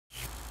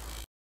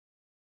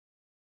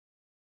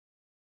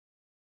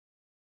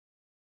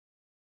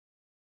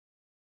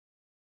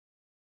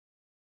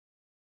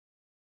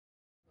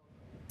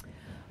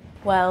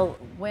Well,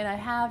 when I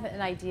have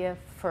an idea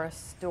for a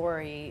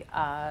story,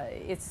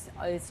 it's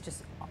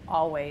just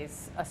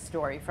always a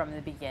story from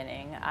the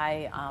beginning.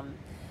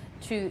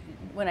 Choose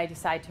when I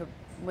decide to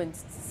when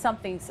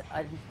something's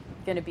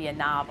going to be a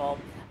novel.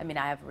 I mean,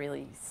 I have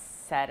really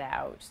set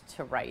out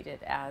to write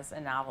it as a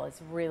novel.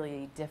 It's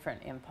really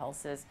different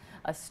impulses.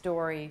 A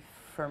story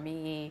for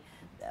me,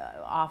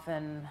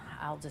 often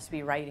I'll just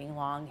be writing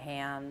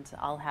longhand.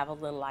 I'll have a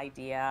little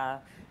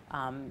idea,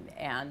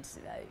 and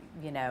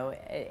you know,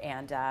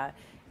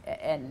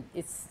 and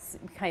it's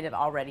kind of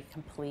already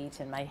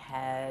complete in my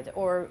head,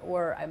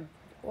 or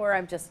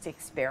I'm just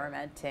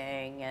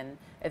experimenting, and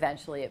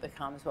eventually it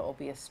becomes what will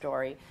be a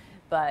story.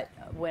 But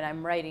when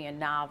I'm writing a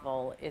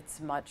novel, it's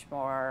much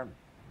more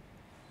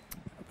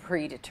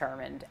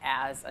predetermined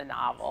as a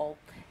novel.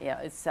 You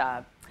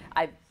know,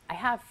 I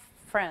have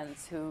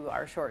friends who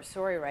are short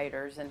story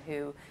writers and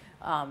who,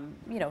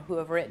 who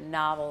have written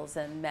novels,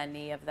 and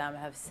many of them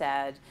have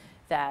said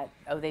that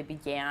they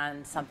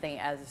began something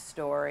as a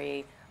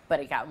story,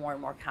 but it got more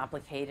and more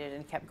complicated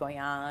and kept going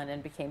on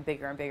and became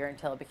bigger and bigger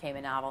until it became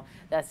a novel.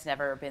 That's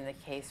never been the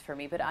case for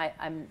me, but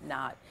I'm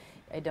not.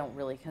 I don't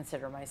really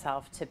consider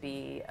myself to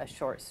be a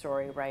short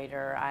story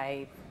writer.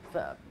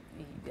 Uh,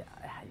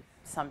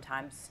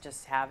 sometimes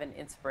just have an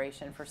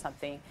inspiration for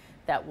something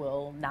that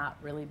will not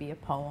really be a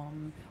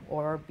poem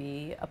or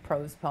be a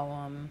prose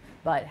poem,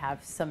 but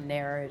have some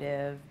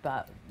narrative,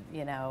 but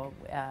is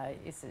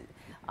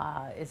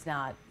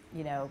not,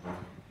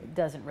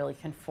 doesn't really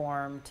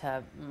conform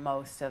to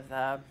most of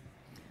the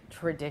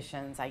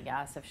traditions, I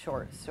guess, of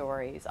short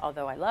stories,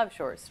 although I love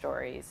short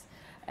stories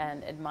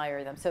and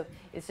admire them. So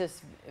it's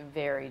just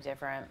very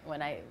different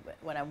when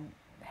I'm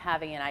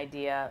having an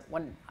idea,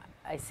 when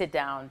I sit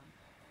down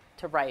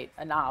to write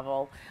a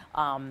novel.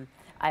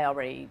 I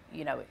already,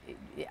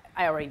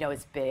 I already know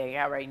it's big.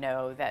 I already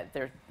know that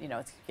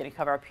it's going to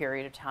cover a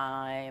period of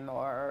time,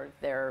 or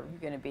there are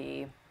going to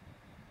be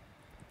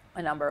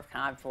a number of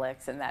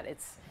conflicts, and that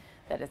it's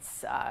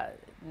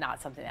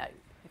not something that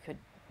could,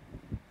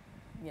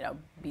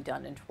 be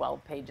done in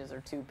 12 pages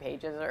or 2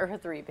 pages or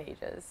 3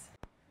 pages.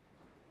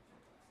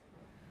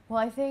 Well,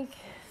 I think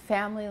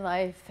family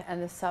life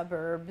and the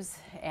suburbs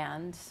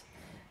and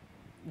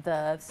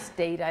the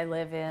state I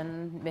live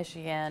in,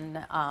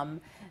 Michigan,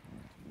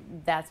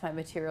 that's my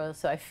material.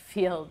 So I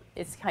feel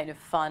it's kind of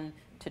fun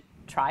to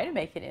try to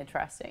make it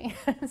interesting.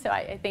 So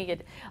I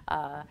think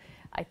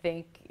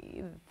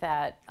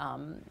that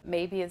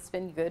maybe it's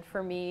been good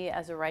for me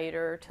as a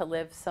writer to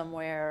live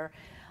somewhere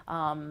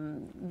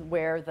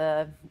where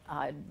the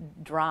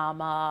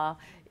drama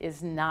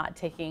is not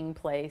taking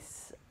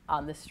place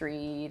on the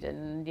street,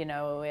 and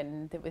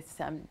and it was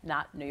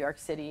not New York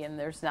City, and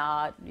there's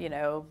not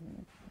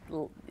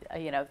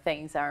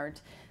things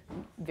aren't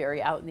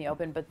very out in the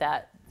open, but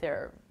that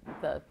the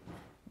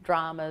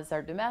dramas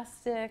are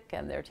domestic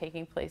and they're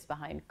taking place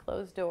behind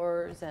closed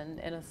doors and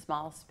in a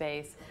small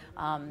space,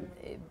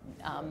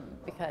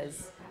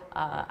 because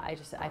I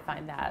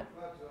find that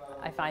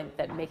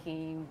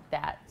making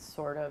that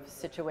sort of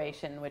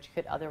situation, which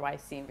could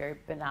otherwise seem very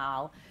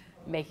banal,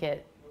 make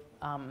it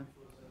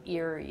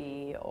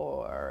eerie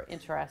or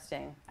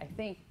interesting. I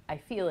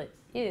feel it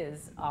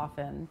is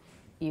often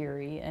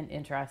eerie and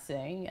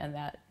interesting, and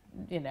that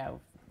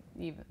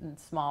even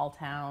small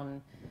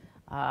town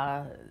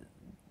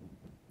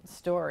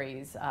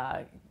stories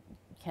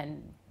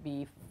can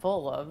be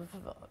full of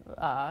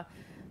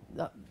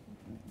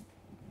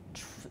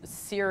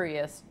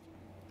serious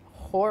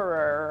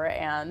horror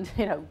and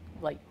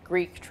like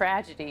Greek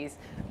tragedies,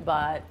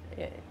 but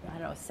I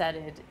don't know, set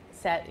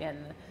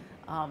in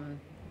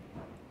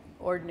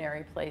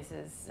ordinary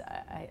places.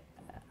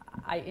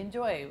 I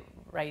enjoy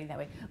writing that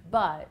way,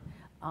 but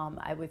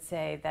I would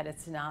say that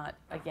it's not,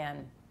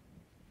 again,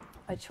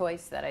 a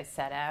choice that I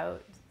set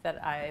out,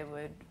 that I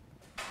would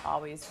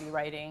always be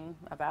writing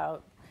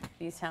about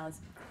these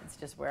towns. It's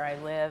just where I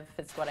live.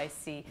 It's what I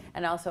see,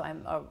 and also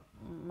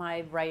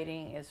my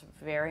writing is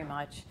very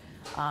much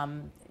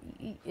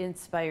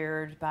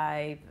inspired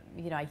by,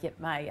 I get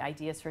my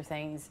ideas for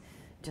things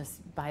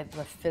just by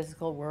the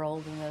physical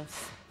world and the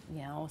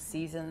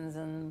seasons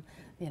and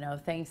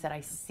things that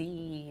I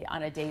see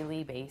on a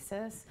daily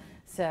basis.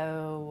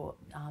 So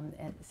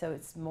and so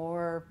it's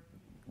more,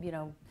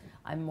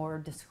 I'm more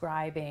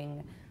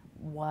describing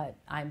what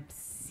I'm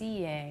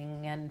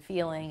seeing and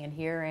feeling and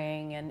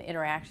hearing and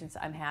interactions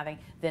I'm having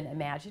than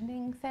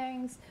imagining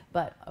things.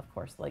 But of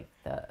course, like,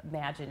 the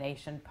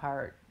imagination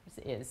part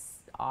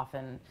is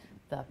often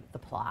the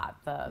plot,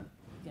 the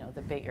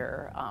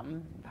bigger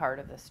part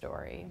of the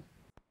story.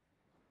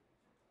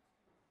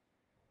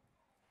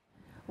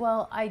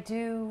 Well, I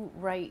do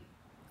write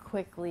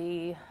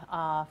quickly,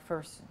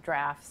 first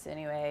drafts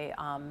anyway,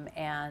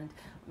 and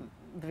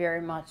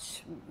very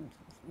much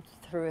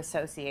through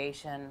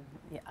association.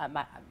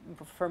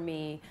 For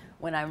me,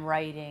 when I'm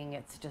writing,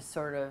 it's just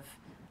sort of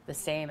the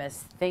same as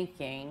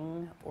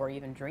thinking or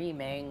even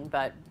dreaming,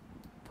 but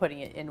putting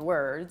it in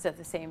words at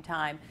the same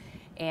time.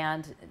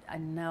 And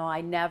no, I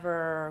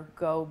never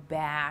go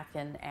back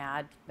and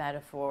add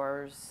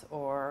metaphors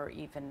or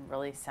even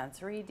really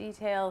sensory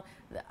detail.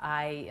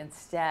 I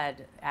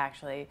instead,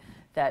 actually,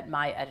 that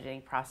my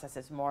editing process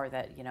is more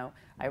that, you know,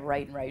 I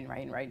write and write and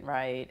write and write and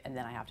write, and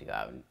then I have to go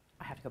out and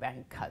I have to go back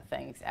and cut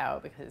things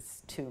out because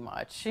it's too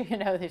much. You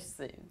know,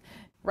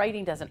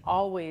 writing doesn't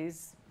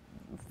always,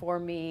 for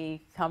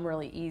me, come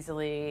really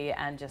easily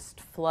and just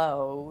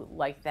flow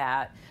like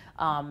that.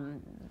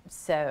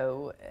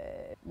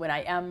 When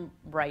I am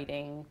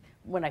writing,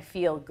 when I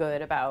feel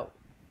good about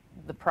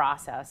the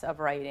process of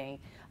writing,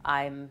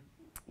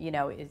 you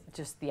know,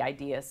 just the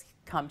ideas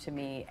come to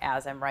me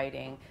as I'm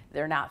writing.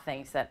 They're not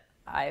things that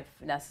I've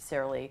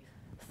necessarily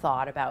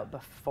thought about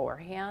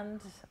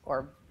beforehand,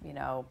 or, you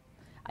know,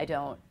 I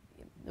don't,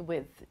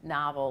 with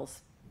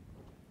novels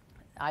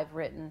I've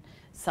written,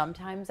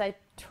 sometimes I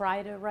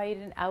try to write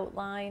an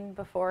outline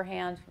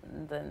beforehand,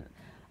 and then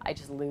I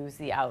just lose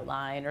the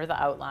outline, or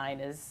the outline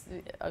is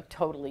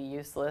totally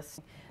useless.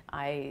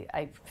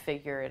 I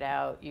figure it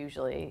out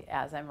usually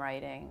as I'm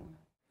writing.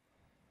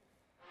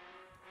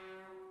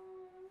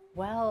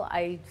 Well,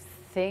 I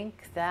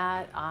think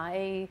that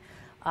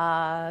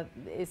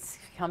it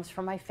comes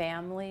from my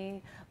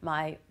family.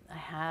 I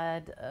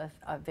had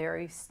a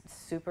very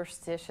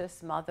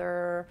superstitious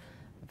mother,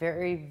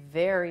 very,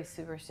 very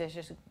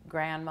superstitious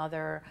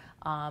grandmother.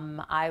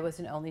 I was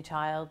an only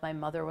child. My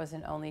mother was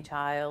an only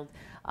child.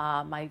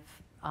 My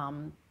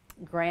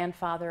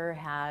grandfather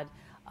had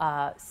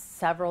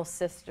several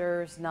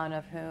sisters, none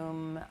of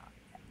whom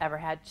ever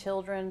had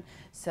children.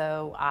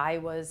 So I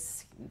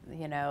was,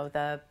 you know,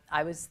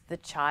 I was the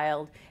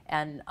child,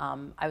 and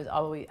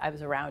I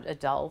was around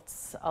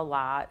adults a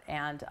lot,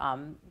 and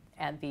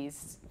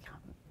these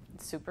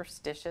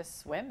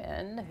superstitious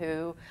women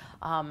who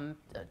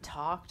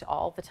talked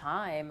all the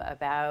time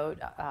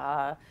about,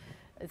 I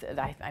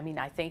mean,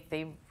 I think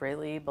they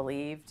really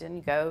believed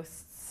in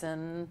ghosts,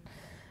 and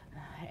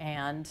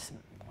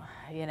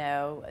you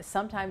know,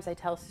 sometimes I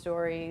tell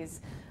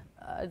stories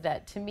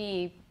that to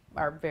me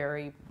are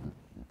very,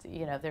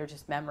 you know, they're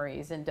just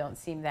memories and don't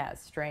seem that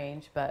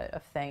strange, but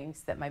of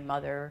things that my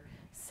mother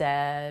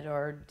said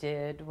or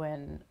did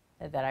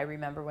that I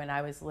remember when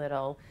I was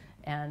little.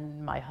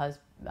 And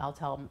I'll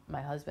tell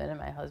my husband, and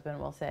my husband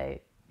will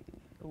say,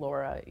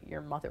 Laura,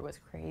 your mother was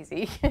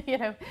crazy, you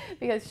know,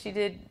 because she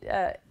did,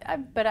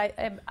 but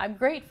I'm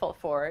grateful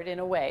for it in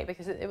a way,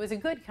 because it was a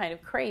good kind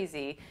of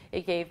crazy.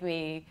 It gave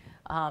me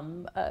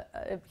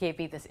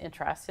this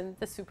interest in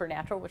the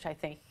supernatural, which I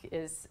think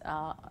is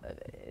I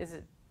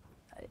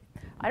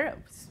don't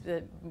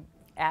know,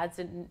 adds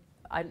an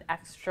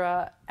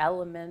extra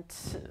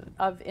element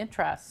of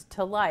interest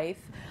to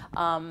life.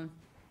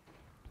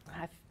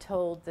 I've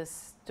told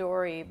this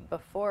story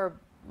before.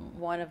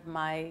 One of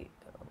my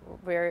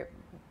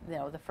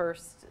the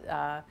first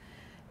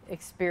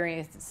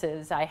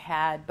experiences I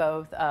had,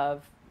 both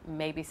of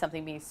maybe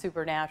something being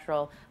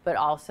supernatural, but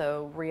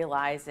also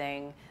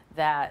realizing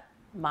that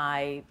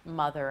my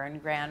mother and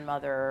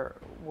grandmother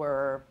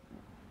were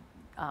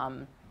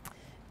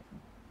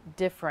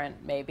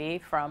different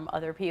maybe from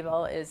other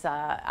people, is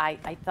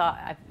I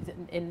thought,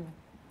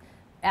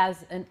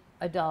 as an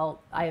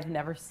adult, I have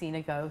never seen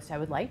a ghost. I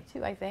would like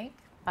to, I think.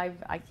 I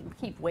can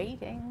keep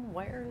waiting.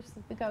 Where's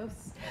the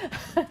ghosts?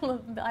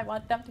 I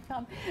want them to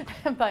come.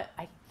 But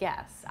I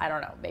guess, I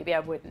don't know, maybe I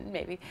wouldn't,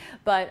 maybe.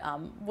 But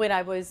when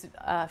I was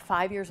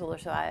 5 years old or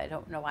so, I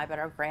don't know why, but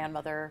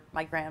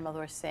my grandmother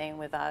was staying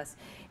with us,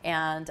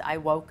 and I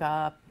woke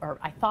up, or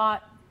I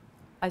thought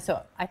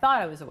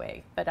I was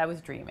awake, but I was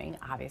dreaming,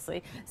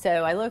 obviously.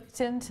 So I looked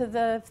into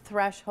the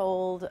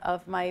threshold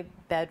of my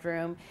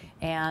bedroom,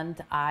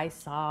 and I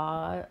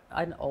saw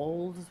an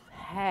old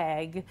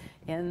hag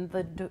in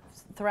the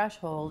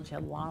threshold. She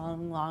had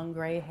long, long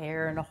gray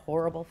hair and a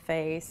horrible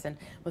face, and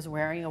was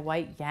wearing a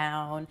white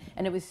gown.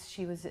 And it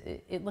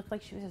looked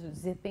like she was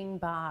zipping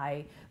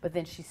by, but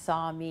then she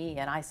saw me,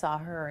 and I saw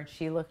her, and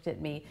she looked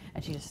at me,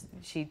 and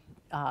she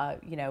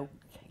you know,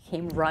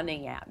 came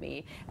running at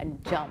me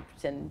and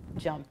jumped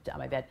on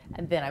my bed,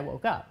 and then I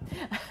woke up.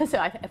 But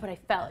I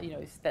felt, you know,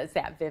 it's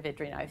that vivid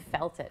dream. I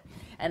felt it,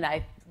 and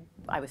I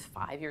was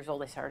 5 years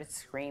old. I started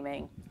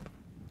screaming,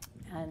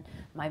 and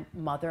my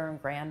mother and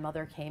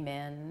grandmother came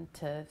in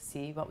to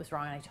see what was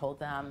wrong. And I told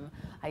them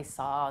I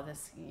saw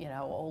this, you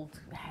know, old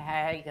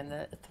hag in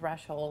the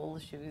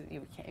threshold. She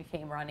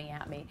came running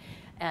at me,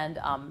 and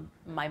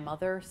my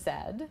mother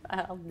said,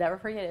 I'll never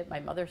forget it. My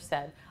mother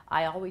said,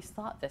 I always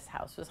thought this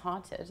house was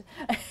haunted,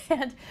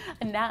 and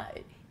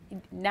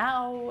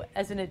now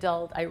as an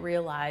adult, I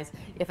realize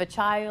if a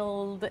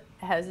child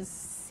has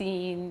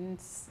seen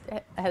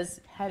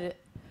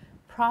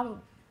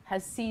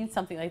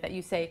something like that,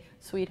 you say,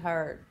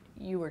 sweetheart,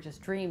 you were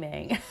just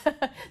dreaming.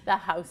 The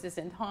house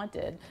isn't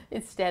haunted.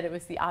 Instead, it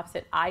was the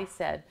opposite. I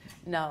said,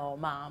 no,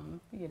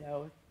 Mom, you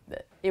know,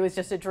 it was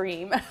just a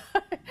dream.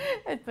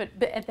 And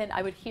then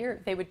I would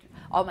hear,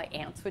 all my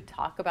aunts would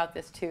talk about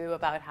this too,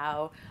 about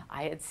how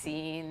I had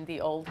seen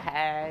the old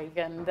hag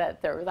and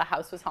that the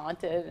house was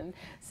haunted. And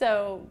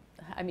so,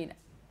 I mean,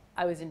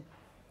 I was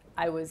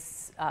I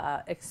was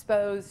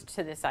exposed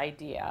to this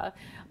idea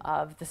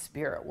of the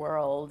spirit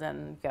world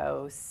and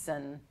ghosts,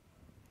 and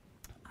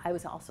I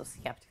was also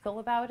skeptical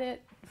about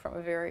it from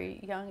a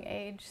very young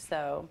age.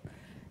 So,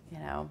 you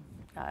know,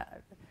 uh,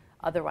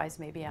 otherwise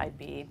maybe I'd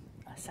be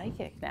a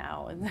psychic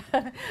now. And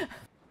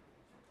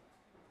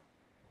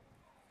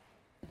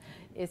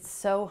it's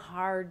so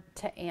hard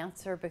to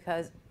answer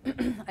because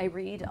I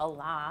read a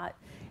lot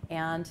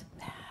and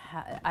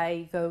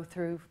I go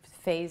through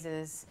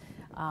phases,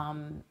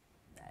 become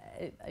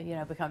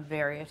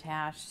very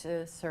attached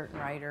to certain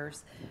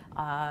writers,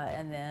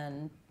 and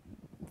then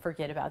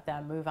forget about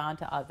them, move on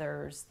to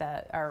others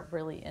that are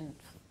really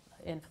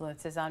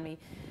influences on me.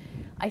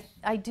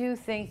 I do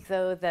think,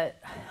 though,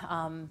 that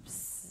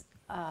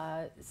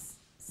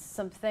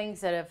some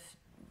things that have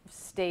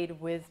stayed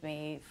with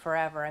me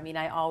forever. I mean,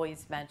 I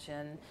always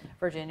mention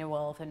Virginia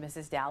Woolf and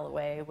Mrs.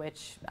 Dalloway,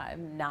 which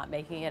I'm not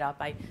making it up.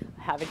 I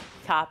have a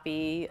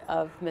copy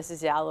of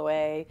Mrs.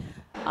 Dalloway,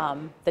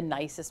 the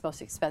nicest,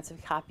 most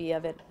expensive copy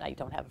of it. I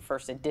don't have a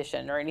first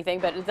edition or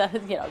anything, but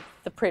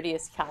the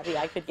prettiest copy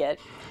I could get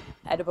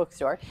at a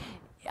bookstore.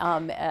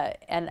 And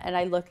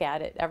I look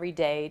at it every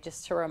day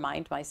just to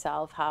remind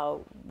myself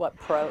what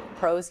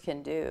prose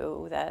can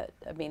do. That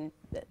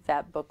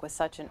book was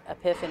such an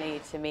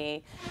epiphany to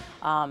me,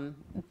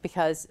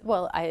 because,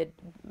 well, I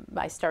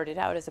started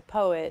out as a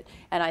poet,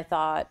 and I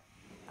thought,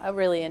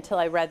 really, until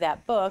I read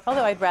that book,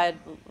 although I'd read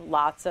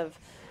lots of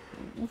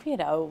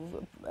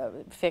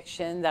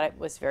fiction that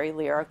was very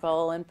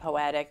lyrical and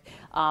poetic,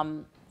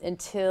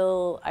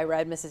 until I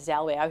read Mrs.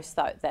 Dalloway, I always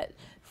thought that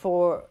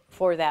for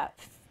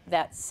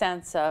that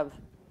sense of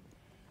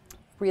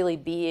really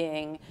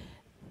being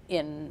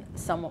in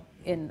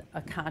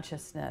a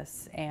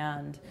consciousness,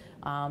 and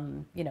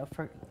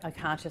for a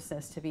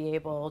consciousness to be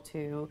able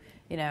to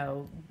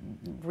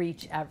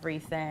reach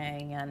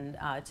everything, and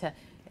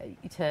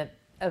to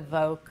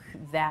evoke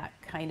that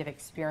kind of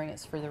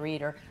experience for the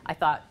reader. I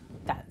thought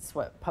that's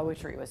what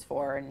poetry was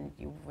for, and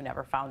you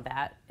never found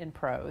that in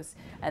prose.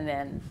 And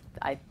then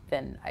I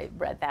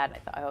read that, and I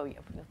thought, oh, yeah,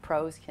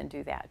 prose can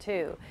do that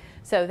too.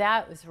 So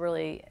that was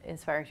really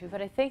inspiring to me.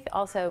 But I think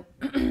also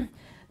when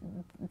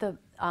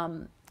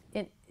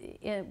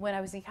I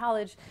was in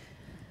college,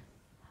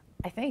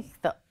 I think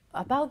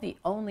about the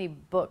only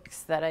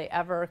books that I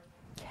ever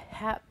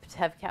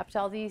have kept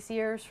all these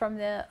years from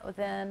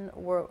then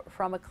were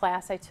from a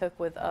class I took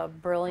with a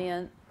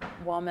brilliant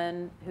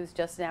woman who's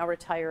just now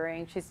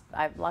retiring.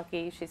 I'm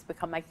lucky, she's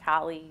become my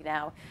colleague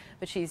now,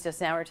 but she's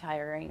just now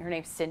retiring. Her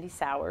name's Cindy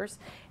Sowers,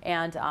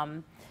 and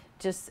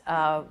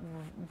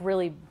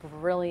really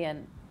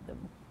brilliant,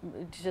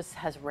 just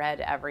has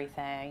read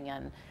everything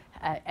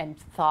and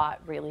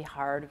thought really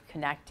hard of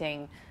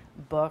connecting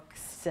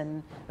books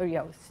and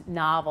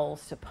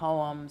novels to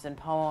poems, and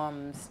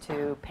poems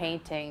to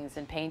paintings,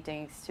 and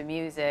paintings to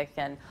music,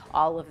 and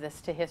all of this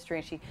to history.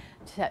 And she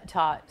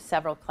taught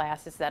several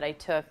classes that I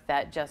took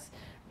that just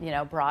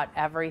brought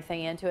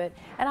everything into it.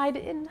 And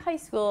in high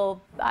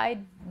school I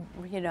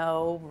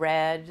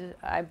read,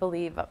 I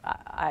believe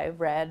I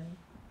read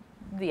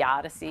the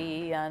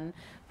Odyssey, and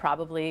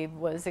probably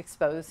was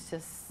exposed to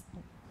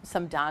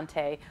some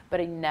Dante, but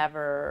I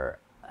never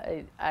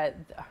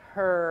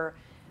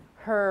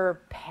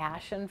her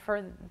passion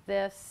for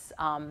this,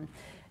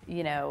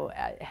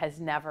 has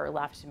never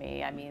left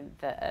me. I mean,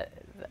 I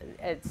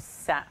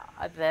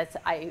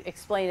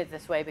explain it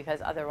this way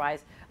because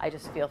otherwise I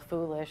just feel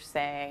foolish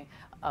saying,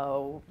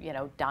 oh,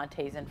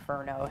 Dante's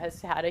Inferno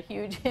has had a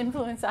huge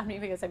influence on me,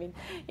 because, I mean,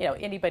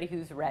 anybody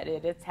who's read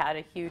it, it's had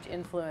a huge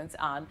influence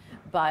on,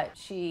 but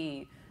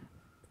she,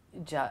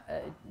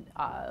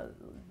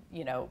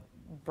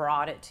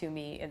 brought it to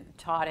me and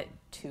taught it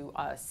to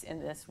us in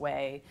this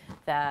way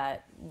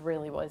that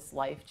really was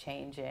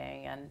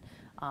life-changing. And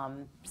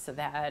so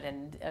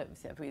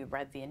we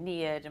read the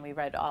Aeneid, and we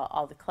read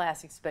all the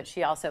classics, but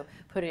she also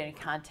put it in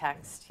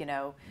context,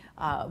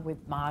 with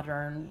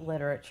modern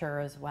literature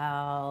as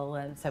well.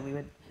 And so we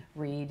would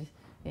read,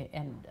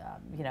 and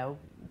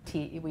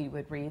we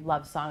would read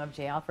Love Song of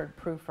J. Alfred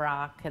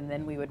Prufrock, and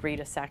then we would read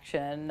a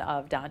section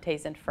of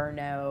Dante's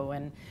Inferno,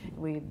 and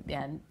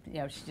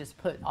she just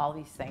put all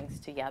these things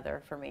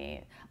together for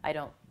me. I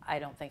don't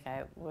think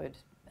I would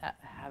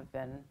have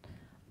been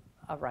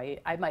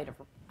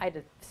I'd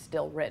have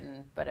still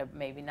written, but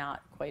maybe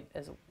not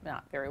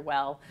very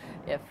well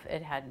if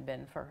it hadn't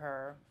been for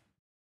her.